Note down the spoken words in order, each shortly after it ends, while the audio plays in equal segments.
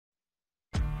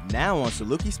Now on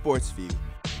Saluki SportsView,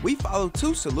 we follow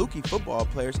two Saluki football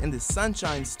players in the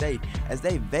Sunshine State as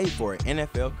they vie for an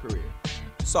NFL career.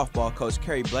 Softball coach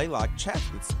Kerry Blaylock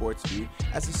chats with SportsView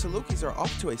as the Salukis are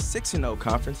off to a 6-0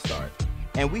 conference start.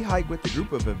 And we hike with a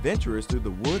group of adventurers through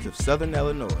the woods of Southern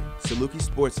Illinois. Saluki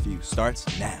SportsView starts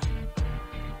now.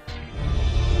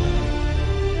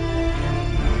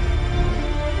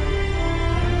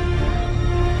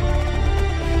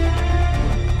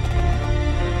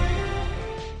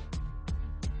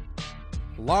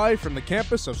 Live from the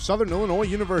campus of Southern Illinois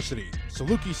University,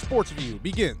 Saluki SportsView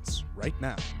begins right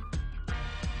now.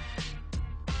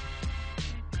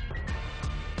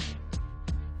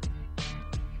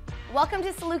 Welcome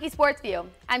to Saluki SportsView.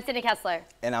 I'm Cindy Kessler.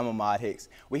 And I'm Ahmad Hicks.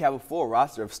 We have a full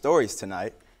roster of stories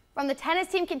tonight. From the tennis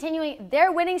team continuing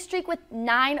their winning streak with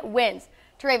 9 wins,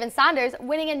 to Raven Saunders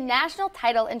winning a national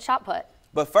title in shot put.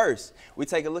 But first, we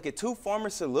take a look at two former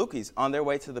Salukis on their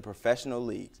way to the professional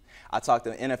leagues. I talked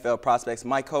to NFL prospects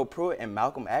Mike Pruitt and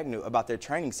Malcolm Agnew about their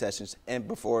training sessions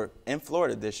in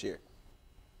Florida this year.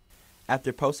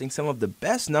 After posting some of the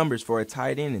best numbers for a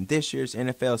tight end in this year's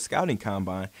NFL scouting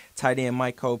combine, tight end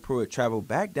Mike Pruitt traveled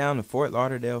back down to Fort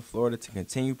Lauderdale, Florida to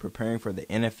continue preparing for the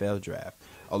NFL draft.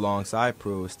 Alongside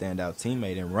Pruitt's standout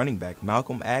teammate and running back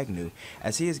Malcolm Agnew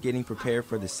as he is getting prepared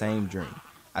for the same dream.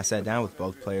 I sat down with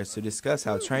both players to discuss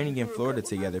how training in Florida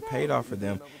together paid off for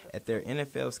them at their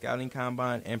NFL scouting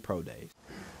combine and pro days.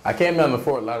 I came down to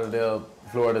Fort Lauderdale,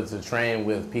 Florida to train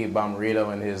with Pete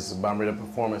Bomarito and his Bomarito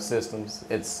Performance Systems.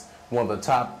 It's one of the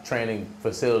top training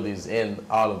facilities in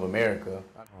all of America.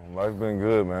 Life's been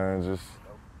good, man. Just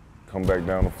come back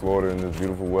down to Florida in this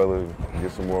beautiful weather, get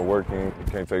some more work in.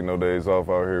 You can't take no days off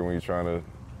out here when you're trying to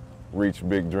reach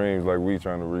big dreams like we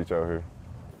trying to reach out here.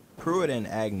 Pruitt and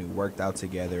Agnew worked out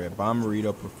together at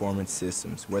Bomarito Performance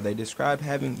Systems, where they described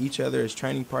having each other as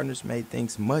training partners made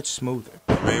things much smoother.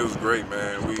 I mean, it was great,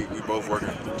 man. We both working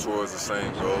towards the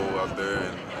same goal out there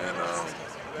and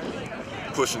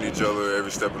pushing each other every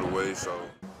step of the way. So.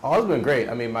 Oh, it's been great.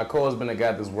 I mean, my coach has been a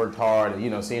guy that's worked hard.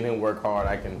 Seeing him work hard,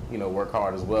 I can, work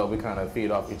hard as well. We kind of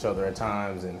feed off each other at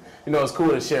times. And, it's cool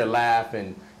to share a laugh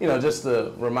and, just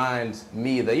to remind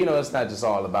me that, it's not just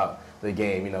all about the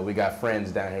game. We got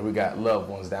friends down here. We got loved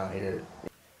ones down here.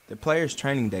 The players'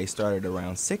 training day started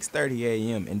around 6:30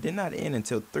 a.m. and did not end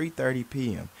until 3:30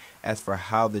 p.m. As for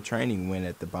how the training went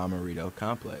at the Bomarito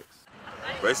complex.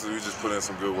 Basically, we just put in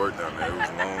some good work down there. It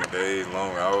was long days,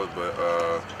 long hours, but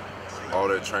all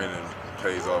that training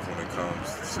pays off when it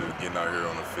comes to getting out here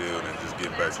on the field and just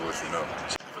getting back to what you know. I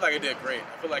feel like I did great.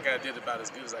 I feel like I did about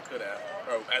as good as I could have,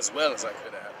 or as well as I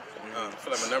could have. I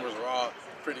feel like my numbers were all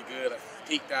pretty good. I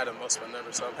peaked out of most of my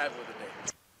numbers, so I'm happy with the day.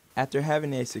 After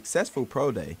having a successful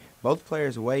pro day, both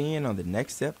players weigh in on the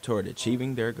next step toward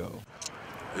achieving their goal.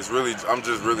 I'm just really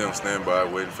on standby,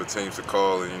 waiting for teams to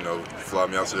call and, fly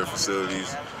me out to their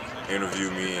facilities, interview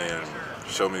me, and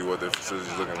show me what their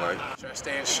facilities looking like. Try to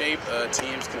stay in shape.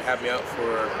 Teams can have me out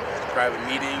for private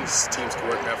meetings. Teams can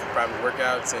work me out for private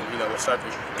workouts, and we'll start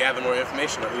to gather more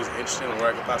information on who's interested and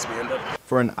where I could possibly end up.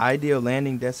 For an ideal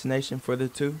landing destination for the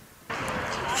two?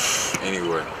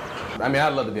 Anywhere. I mean,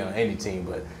 I'd love to be on any team,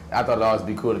 but I thought it'd always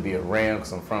be cool to be a Ram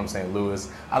because I'm from St. Louis.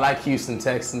 I like Houston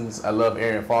Texans. I love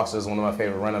Arian Foster as one of my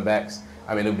favorite running backs.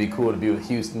 I mean, it'd be cool to be with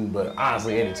Houston, but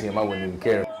honestly, any team, I wouldn't even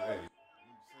care.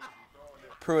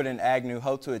 Pruitt and Agnew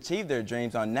hope to achieve their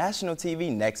dreams on national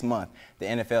TV next month. The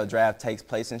NFL Draft takes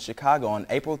place in Chicago on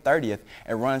April 30th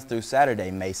and runs through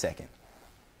Saturday, May 2nd.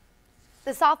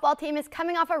 The softball team is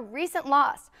coming off a recent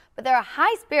loss, but there are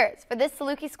high spirits for this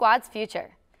Saluki squad's future.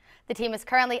 The team is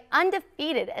currently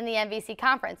undefeated in the MVC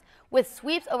Conference with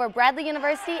sweeps over Bradley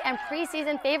University and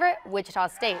preseason favorite Wichita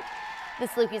State. The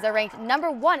Salukis are ranked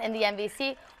 #1 in the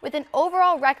MVC with an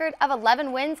overall record of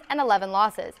 11 wins and 11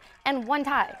 losses and 1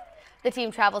 tie. The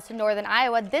team travels to Northern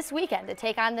Iowa this weekend to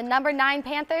take on the #9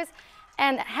 Panthers,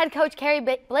 and head coach Kerry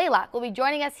Blaylock will be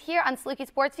joining us here on Saluki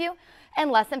SportsView in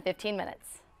less than 15 minutes.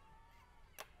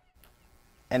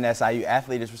 An SIU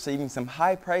athlete is receiving some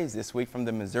high praise this week from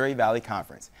the Missouri Valley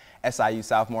Conference. SIU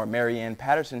sophomore Marianne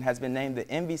Patterson has been named the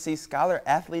MVC Scholar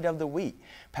Athlete of the Week.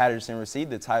 Patterson received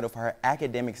the title for her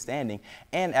academic standing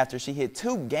and after she hit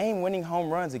 2 game-winning home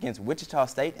runs against Wichita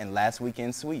State in last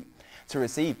weekend's sweep. To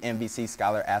receive MVC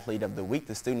Scholar Athlete of the Week,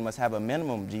 the student must have a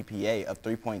minimum GPA of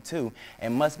 3.2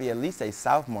 and must be at least a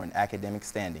sophomore in academic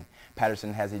standing.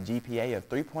 Patterson has a GPA of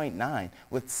 3.9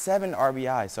 with 7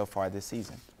 RBIs so far this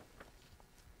season.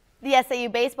 The SIU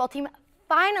baseball team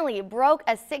finally broke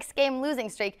a 6-game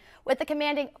losing streak with a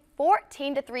commanding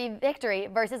 14-3 victory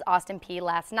versus Austin Peay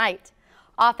last night.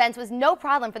 Offense was no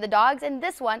problem for the Dogs in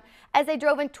this one as they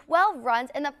drove in 12 runs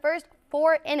in the first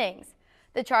 4 innings.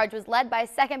 The charge was led by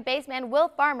second baseman Will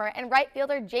Farmer and right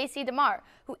fielder J.C. DeMar,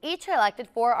 who each collected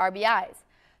 4 RBIs.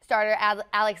 Starter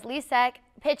Alex Lisek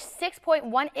pitched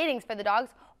 6.1 innings for the Dogs,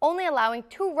 only allowing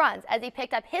 2 runs as he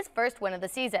picked up his first win of the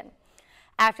season.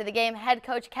 After the game, head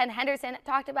coach Ken Henderson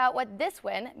talked about what this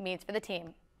win means for the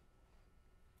team.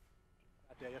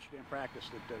 Yesterday in practice,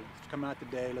 come out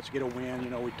today, let's get a win. You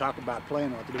know, we talk about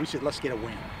playing on today. We said, let's get a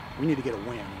win. We need to get a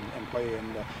win and play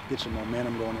and get some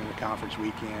momentum going into the conference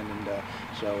weekend. And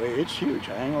so it's huge.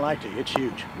 I ain't gonna lie to you, it's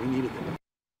huge. We needed it.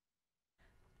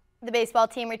 The baseball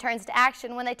team returns to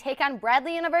action when they take on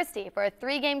Bradley University for a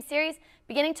 3-game series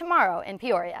beginning tomorrow in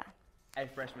Peoria. A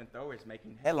freshman thrower is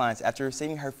making headlines after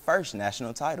receiving her first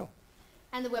national title.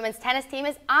 And the women's tennis team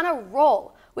is on a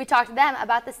roll. We talked to them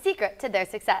about the secret to their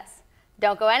success.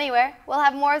 Don't go anywhere. We'll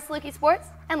have more of Saluki Sports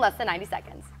in less than 90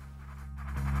 seconds.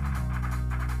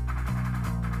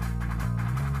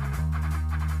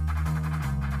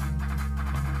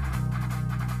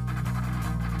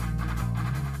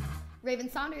 Raven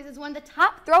Saunders is one of the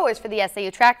top throwers for the SIU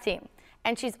track team,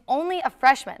 and she's only a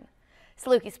freshman.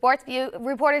 Saluki SportsView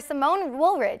reporter Simone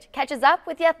Woolridge catches up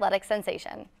with the athletic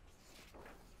sensation.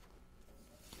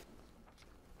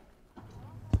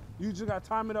 You just got to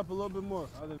time it up a little bit more.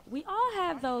 We all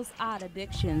have those odd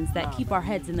addictions that keep our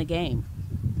heads in the game.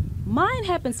 Mine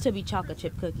happens to be chocolate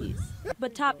chip cookies.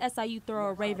 But top SIU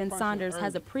thrower Raven Saunders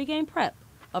has a pregame prep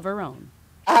of her own.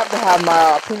 I have to have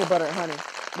my peanut butter and honey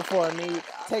before I meet.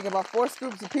 Take about 4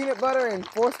 scoops of peanut butter and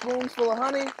 4 spoons full of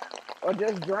honey, or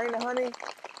just drain the honey.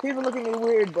 People look at me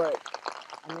weird, but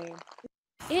I mean.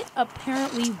 It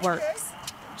apparently works.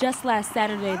 Just last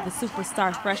Saturday, the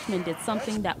superstar freshman did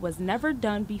something that was never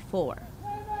done before.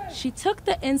 She took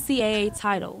the NCAA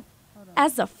title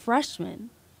as a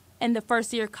freshman, and the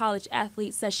first-year college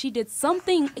athlete says she did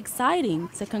something exciting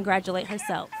to congratulate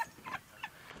herself.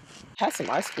 Had some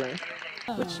ice cream.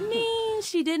 Which means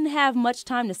she didn't have much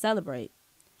time to celebrate.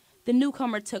 The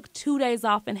newcomer took 2 days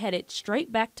off and headed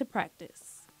straight back to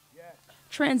practice.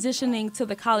 Transitioning to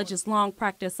the college's long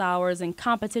practice hours and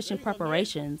competition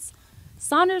preparations,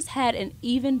 Saunders had an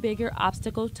even bigger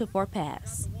obstacle to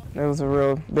forepass. It was a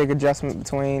real big adjustment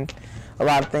between a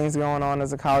lot of things going on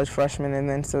as a college freshman and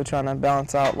then still trying to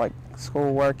balance out like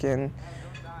schoolwork and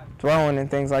throwing and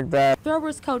things like that.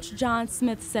 Throwers coach John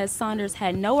Smith says Saunders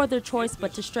had no other choice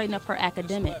but to straighten up her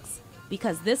academics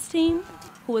because this team,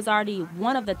 who is already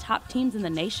one of the top teams in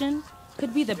the nation,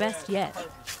 could be the best yet.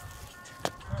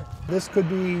 This could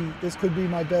be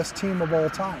my best team of all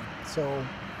time. So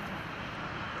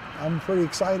I'm pretty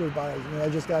excited about it. You know, I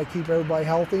just got to keep everybody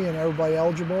healthy and everybody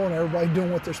eligible and everybody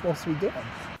doing what they're supposed to be doing.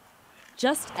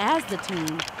 Just as the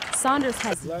team, Saunders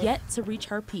has yet to reach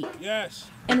her peak. Yes.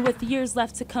 And with years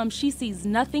left to come, she sees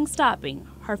nothing stopping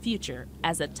her future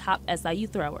as a top SIU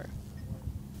thrower.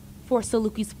 For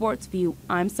Saluki SportsView,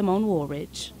 I'm Simone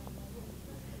Woolridge.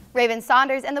 Raven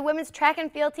Saunders and the women's track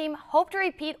and field team hope to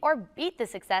repeat or beat the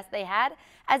success they had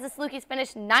as the Salukis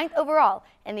finished 9th overall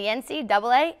in the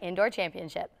NCAA Indoor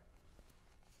Championship.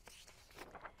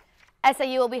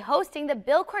 SIU will be hosting the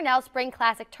Bill Cornell Spring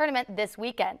Classic Tournament this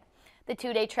weekend. The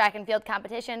 2-day track and field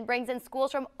competition brings in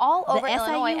schools from all over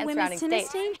Illinois and surrounding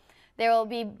states. There will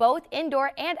be both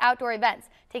indoor and outdoor events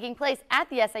taking place at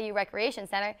the SIU Recreation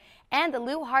Center and the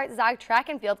Lou Hart-Zog Track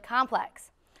and Field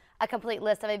Complex. A complete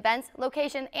list of events,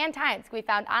 location, and times can be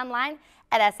found online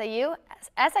at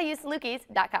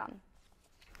siusalukis.com.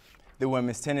 The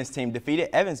women's tennis team defeated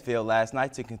Evansville last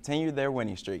night to continue their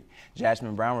winning streak.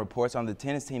 Jasmine Brown reports on the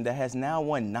tennis team that has now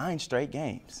won 9 straight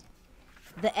games.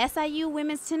 The SIU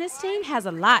women's tennis team has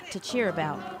a lot to cheer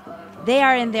about. They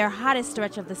are in their hottest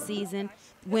stretch of the season,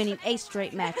 winning 8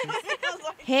 straight matches.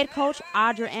 Head coach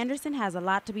Audra Anderson has a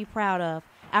lot to be proud of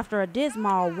after a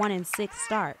dismal 1-6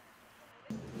 start.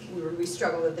 We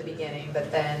struggled at the beginning,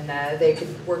 but then they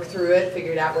could work through it,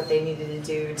 figured out what they needed to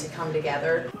do to come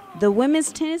together. The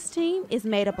women's tennis team is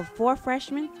made up of 4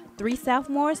 freshmen, 3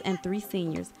 sophomores, and 3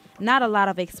 seniors. Not a lot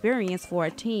of experience for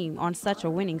a team on such a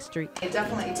winning streak. It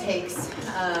definitely takes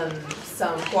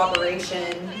some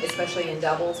cooperation, especially in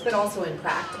doubles, but also in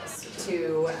practice,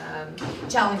 to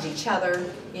challenge each other,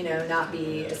 you know, not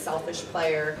be a selfish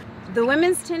player. The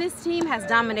women's tennis team has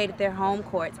dominated their home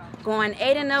courts, going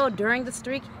 8-0 during the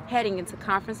streak heading into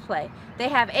conference play. They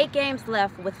have 8 games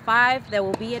left with 5 that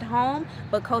will be at home,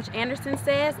 but Coach Anderson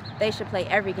says they should play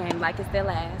every game like it's their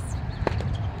last.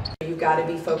 You've got to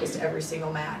be focused every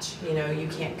single match. You know, you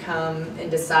can't come and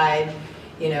decide,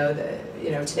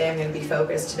 today I'm going to be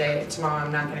focused, tomorrow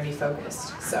I'm not going to be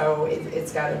focused. So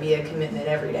it's got to be a commitment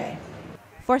every day.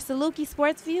 For Saluki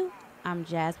SportsView, I'm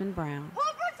Jasmine Brown.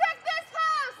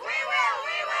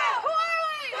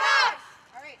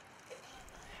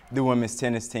 The women's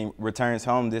tennis team returns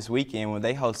home this weekend when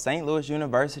they host St. Louis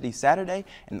University Saturday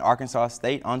and Arkansas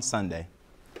State on Sunday.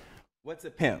 What's a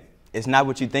pimp? It's not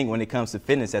what you think when it comes to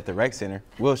fitness at the rec center.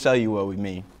 We'll show you what we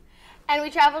mean. And we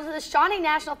travel to the Shawnee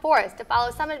National Forest to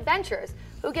follow some adventurers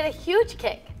who get a huge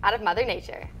kick out of Mother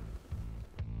Nature.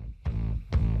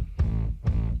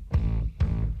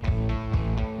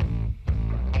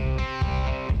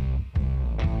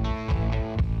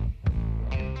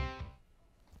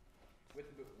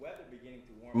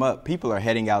 Warm up, people are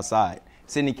heading outside.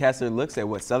 Sydney Kessler looks at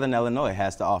what Southern Illinois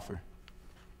has to offer.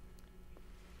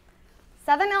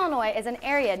 Southern Illinois is an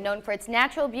area known for its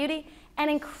natural beauty and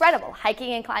incredible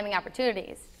hiking and climbing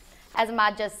opportunities. As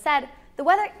Ahmad just said, the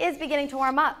weather is beginning to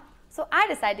warm up, so I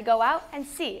decided to go out and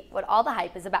see what all the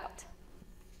hype is about.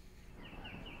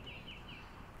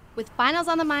 With finals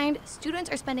on the mind, students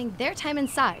are spending their time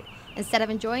inside instead of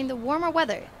enjoying the warmer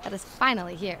weather that is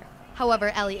finally here. However,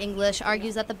 Ellie English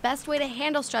argues that the best way to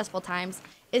handle stressful times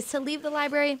is to leave the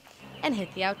library and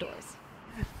hit the outdoors.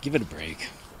 Give it a break.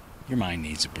 Your mind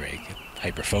needs a break. It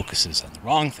hyper-focuses on the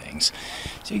wrong things.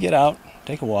 So you get out,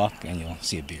 take a walk, and you'll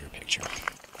see a bigger picture.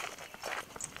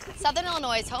 Southern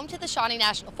Illinois is home to the Shawnee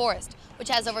National Forest, which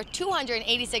has over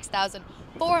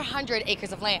 286,400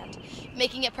 acres of land,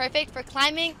 making it perfect for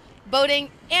climbing,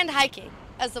 boating, and hiking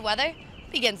as the weather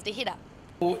begins to heat up.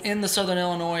 In the Southern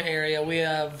Illinois area, we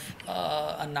have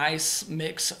a nice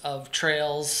mix of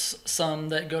trails, some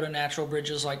that go to natural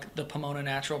bridges like the Pomona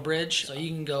Natural Bridge. So you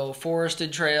can go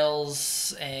forested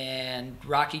trails and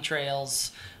rocky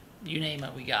trails, you name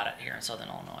it, we got it here in Southern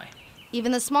Illinois.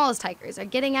 Even the smallest hikers are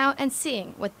getting out and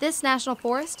seeing what this national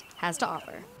forest has to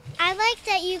offer. I like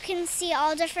that you can see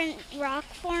all different rock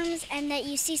forms and that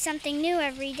you see something new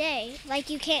every day.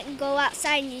 Like you can't go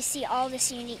outside and you see all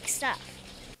this unique stuff.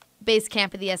 Base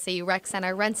camp at the SIU Rec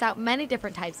Center rents out many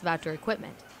different types of outdoor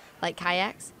equipment, like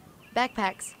kayaks,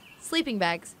 backpacks, sleeping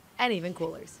bags, and even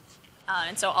coolers.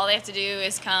 And so all they have to do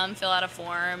is come, fill out a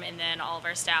form, and then all of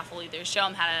our staff will either show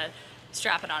them how to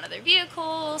strap it onto their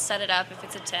vehicle, set it up if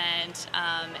it's a tent,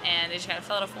 and they just gotta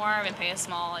fill out a form and pay a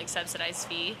small, subsidized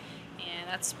fee. And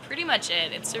that's pretty much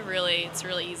it. It's a really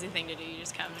easy thing to do. You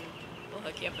just come and we'll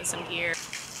hook you up with some gear.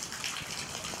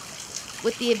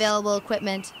 With the available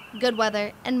equipment, good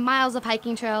weather, and miles of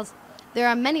hiking trails, there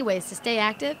are many ways to stay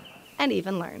active and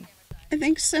even learn. I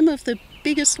think some of the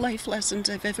biggest life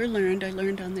lessons I've ever learned, I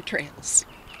learned on the trails.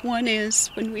 One is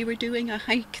when we were doing a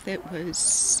hike that was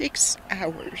 6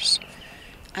 hours.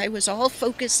 I was all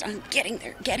focused on getting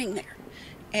there.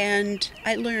 And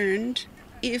I learned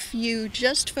if you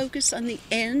just focus on the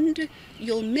end,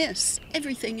 you'll miss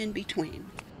everything in between.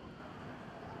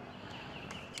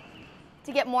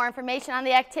 To get more information on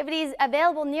the activities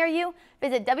available near you,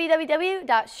 visit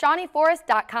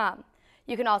www.shawneeforest.com.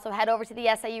 You can also head over to the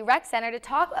SIU Rec Center to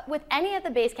talk with any of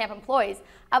the base camp employees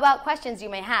about questions you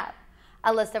may have.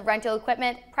 A list of rental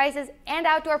equipment, prices, and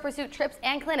outdoor pursuit trips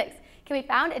and clinics can be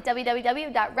found at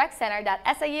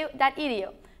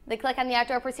www.reccenter.siu.edu. Then click on the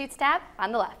Outdoor Pursuits tab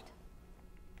on the left.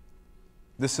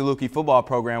 The Saluki football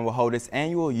program will hold its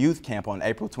annual youth camp on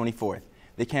April 24th.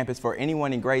 The camp is for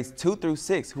anyone in grades 2 through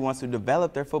 6 who wants to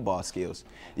develop their football skills.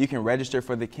 You can register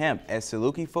for the camp at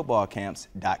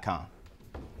salukifootballcamps.com.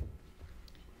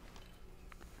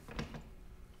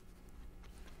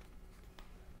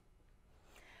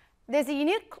 There's a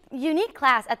unique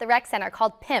class at the Rec Center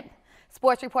called PIMP.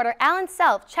 Sports reporter Alan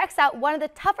Self checks out one of the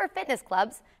tougher fitness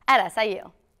clubs at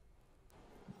SIU.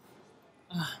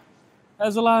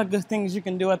 There's a lot of good things you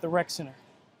can do at the Rec Center.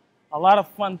 A lot of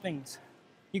fun things.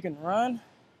 You can run,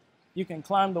 you can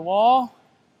climb the wall.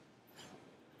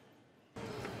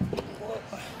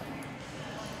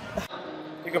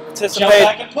 You can participate Jump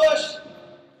back and push.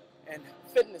 in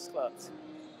fitness clubs.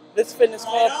 This fitness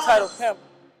club, titled PIMP,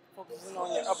 focuses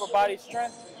on your upper body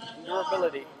strength and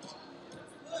durability.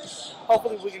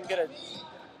 Hopefully we can get a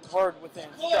word with the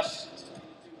instructor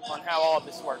on how all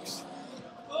this works.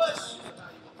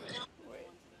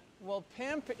 Well,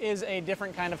 PIMP is a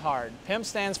different kind of hard. PIMP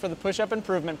stands for the Push-Up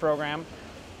Improvement Program.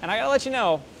 And I gotta let you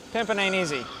know, pimping ain't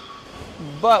easy.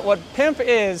 But what PIMP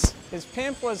is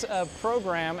PIMP was a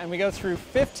program, and we go through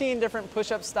 15 different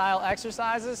push-up style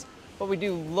exercises, but we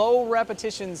do low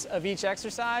repetitions of each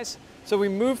exercise. So we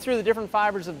move through the different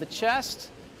fibers of the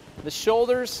chest, the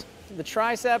shoulders, the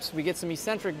triceps. We get some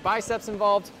eccentric biceps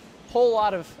involved, whole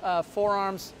lot of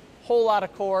forearms, whole lot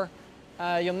of core.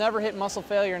 You'll never hit muscle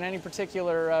failure in any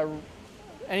particular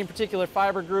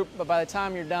fiber group, but by the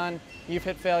time you're done, you've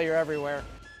hit failure everywhere.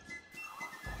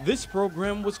 This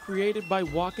program was created by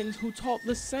Watkins, who taught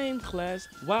the same class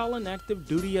while on active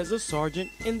duty as a sergeant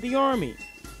in the Army.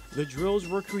 The drills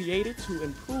were created to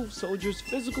improve soldiers'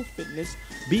 physical fitness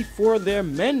before their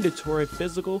mandatory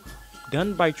physical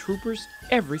done by troopers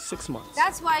every 6 months.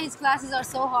 That's why his classes are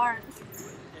so hard.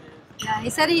 Yeah, he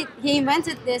said he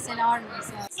invented this in Army.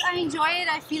 So I enjoy it.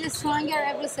 I feel stronger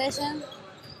every session.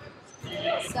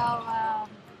 So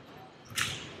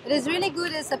it is really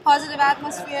good. It's a positive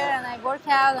atmosphere, and I work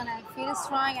out and I feel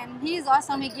strong. And he is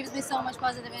awesome. He gives me so much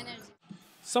positive energy.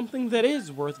 Something that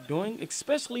is worth doing,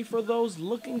 especially for those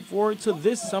looking forward to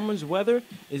this summer's weather,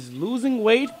 is losing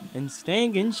weight and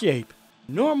staying in shape.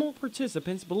 Normal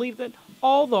participants believe that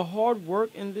all the hard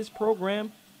work in this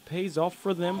program pays off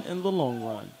for them in the long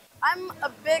run. I'm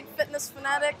a big fitness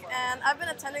fanatic, and I've been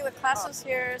attending the classes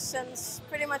here since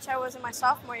pretty much I was in my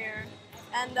sophomore year.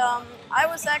 And I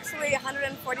was actually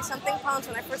 140-something pounds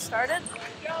when I first started,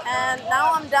 and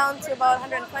now I'm down to about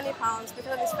 120 pounds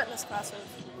because of these fitness classes.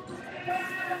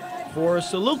 For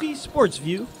Saluki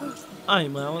SportsView,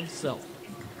 I'm Alan Self.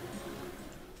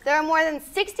 There are more than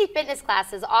 60 fitness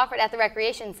classes offered at the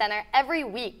Recreation Center every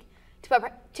week.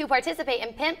 To participate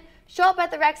in PIMP, show up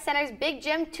at the Rec Center's Big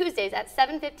Gym Tuesdays at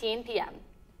 7:15 p.m.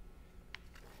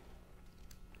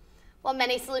 While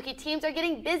many Saluki teams are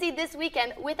getting busy this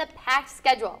weekend with a packed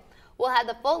schedule, we'll have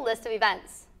the full list of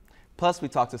events. Plus, we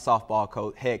talked to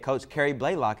softball head coach Carrie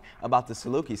Blaylock about the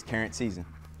Saluki's current season.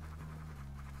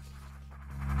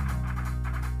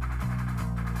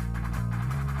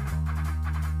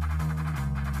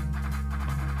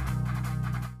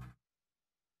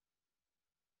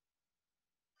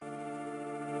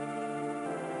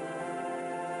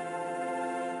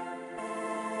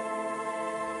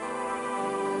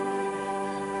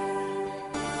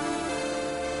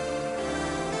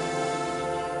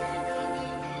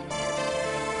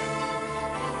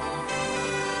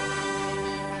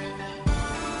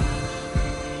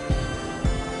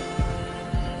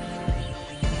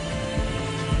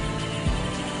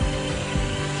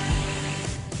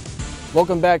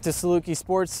 Welcome back to Saluki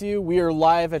SportsView. We are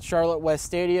live at Charlotte West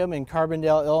Stadium in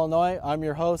Carbondale, Illinois. I'm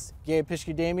your host, Gabe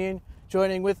Pishke-Damian.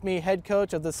 Joining with me, head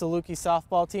coach of the Saluki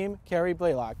softball team, Carrie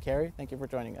Blaylock. Carrie, thank you for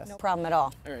joining us. No problem at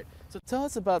all. All right, so tell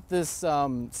us about this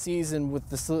season with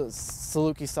the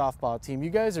Saluki softball team. You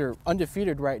guys are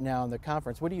undefeated right now in the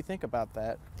conference. What do you think about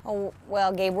that? Oh,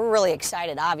 well, Gabe, we're really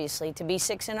excited, obviously, to be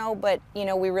 6-0, but, you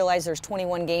know, we realize there's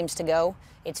 21 games to go.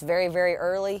 It's very, very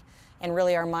early. And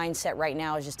really our mindset right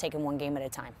now is just taking one game at a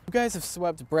time. You guys have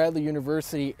swept Bradley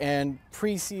University and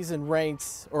preseason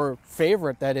ranked, or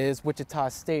favorite that is, Wichita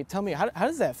State. Tell me, how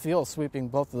does that feel sweeping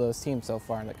both of those teams so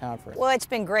far in the conference? Well, it's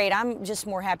been great. I'm just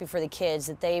more happy for the kids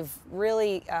that they've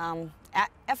really,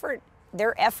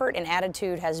 their effort and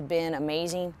attitude has been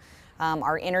amazing.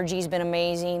 Our energy's been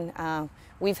amazing.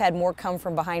 We've had more come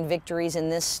from behind victories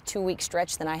in this 2-week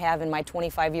stretch than I have in my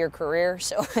 25-year career.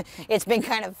 So it's been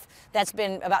that's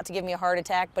been about to give me a heart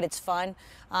attack, but it's fun.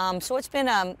 So it's been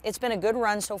a good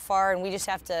run so far, and we just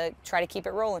have to try to keep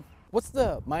it rolling. What's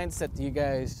the mindset that you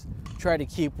guys try to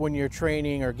keep when you're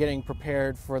training or getting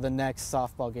prepared for the next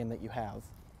softball game that you have?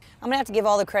 I'm going to have to give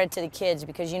all the credit to the kids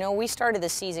because, you know, we started the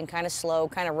season kind of slow,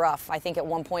 kind of rough. I think at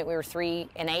one point we were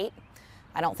 3-8.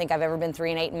 I don't think I've ever been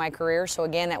 3-8 in my career, so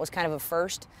again, that was kind of a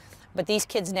first. But these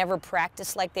kids never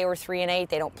practiced like they were 3-8.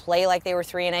 They don't play like they were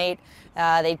 3-8.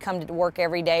 They'd come to work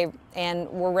every day and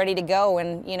were ready to go.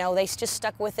 And, you know, they just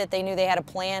stuck with it. They knew they had a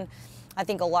plan. I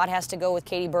think a lot has to go with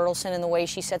Katie Bertelson and the way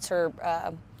she sets her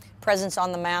presence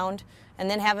on the mound. And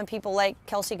then having people like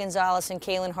Kelsey Gonzalez and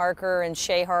Kaylin Harker and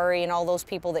Shea Hari and all those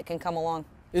people that can come along.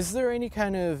 Is there any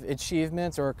kind of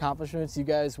achievements or accomplishments you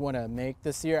guys want to make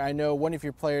this year? I know one of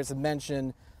your players had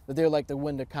mentioned that they'd like to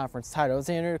win the conference title. Is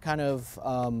there any kind of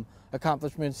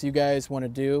accomplishments you guys want to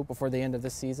do before the end of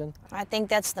this season? I think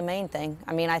that's the main thing.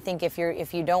 I mean, I think if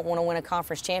you don't want to win a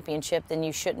conference championship, then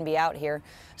you shouldn't be out here.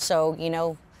 So, you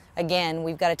know, again,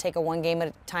 we've got to take a one game at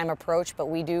a time approach, but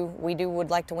we would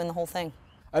like to win the whole thing.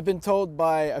 I've been told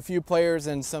by a few players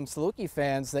and some Saluki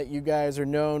fans that you guys are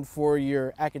known for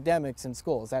your academics in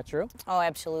school. Is that true? Oh,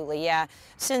 absolutely, yeah.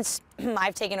 Since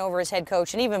I've taken over as head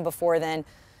coach, and even before then,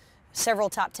 several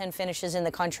top 10 finishes in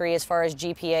the country as far as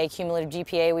GPA, cumulative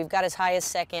GPA. We've got as high as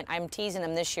second. I'm teasing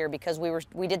them this year because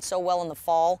we did so well in the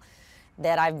fall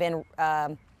that I've been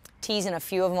teasing a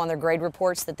few of them on their grade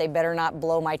reports that they better not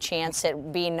blow my chance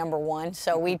at being #1.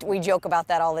 So we joke about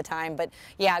that all the time. But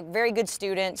yeah, very good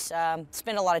students,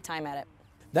 spend a lot of time at it.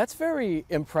 That's very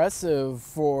impressive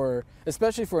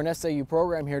especially for an SIU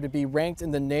program here to be ranked in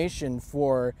the nation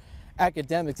for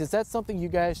academics. Is that something you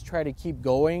guys try to keep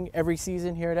going every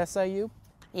season here at SIU?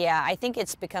 Yeah, I think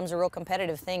it becomes a real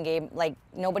competitive thing, Gabe. Like,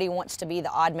 nobody wants to be the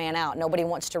odd man out. Nobody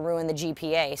wants to ruin the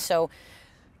GPA. So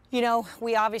You know,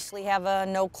 we obviously have a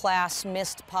no class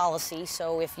missed policy,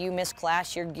 so if you miss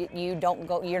class, you're not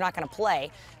going to play.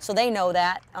 So they know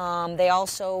that. They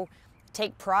also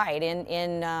take pride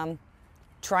in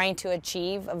trying to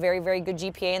achieve a very, very good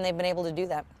GPA, and they've been able to do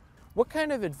that. What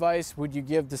kind of advice would you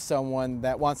give to someone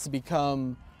that wants to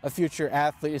become a future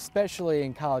athlete, especially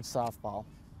in college softball?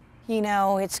 You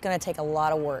know, it's going to take a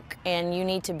lot of work, and you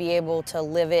need to be able to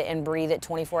live it and breathe it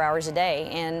 24 hours a day.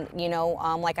 And, you know,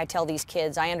 like I tell these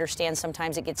kids, I understand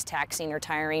sometimes it gets taxing or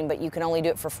tiring, but you can only do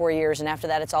it for 4 years, and after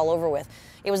that, it's all over with.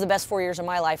 It was the best 4 years of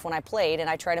my life when I played, and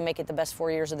I try to make it the best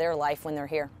 4 years of their life when they're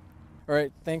here. All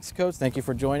right, thanks, Coach. Thank you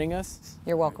for joining us.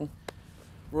 You're welcome.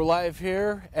 We're live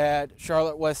here at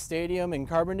Charlotte West Stadium in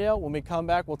Carbondale. When we come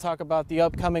back, we'll talk about the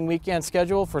upcoming weekend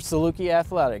schedule for Saluki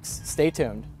Athletics. Stay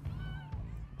tuned.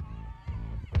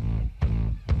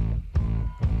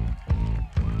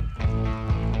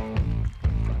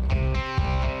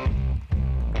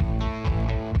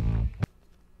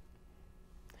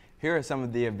 Here are some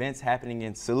of the events happening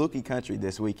in Saluki country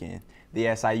this weekend.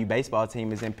 The SIU baseball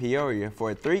team is in Peoria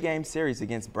for a 3-game series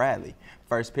against Bradley.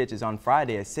 First pitch is on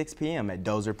Friday at 6 p.m. at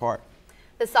Dozer Park.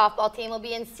 The softball team will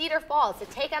be in Cedar Falls to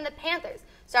take on the Panthers,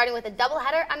 starting with a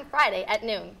doubleheader on Friday at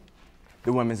noon.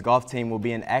 The women's golf team will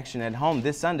be in action at home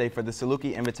this Sunday for the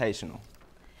Saluki Invitational.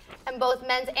 And both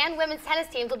men's and women's tennis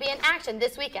teams will be in action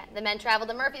this weekend. The men travel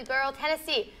to Murfreesboro,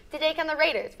 Tennessee to take on the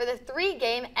Raiders for the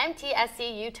 3-game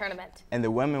MTSCU tournament. And the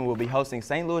women will be hosting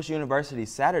St. Louis University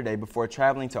Saturday before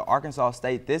traveling to Arkansas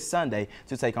State this Sunday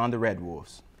to take on the Red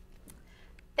Wolves.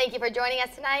 Thank you for joining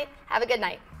us tonight. Have a good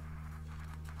night.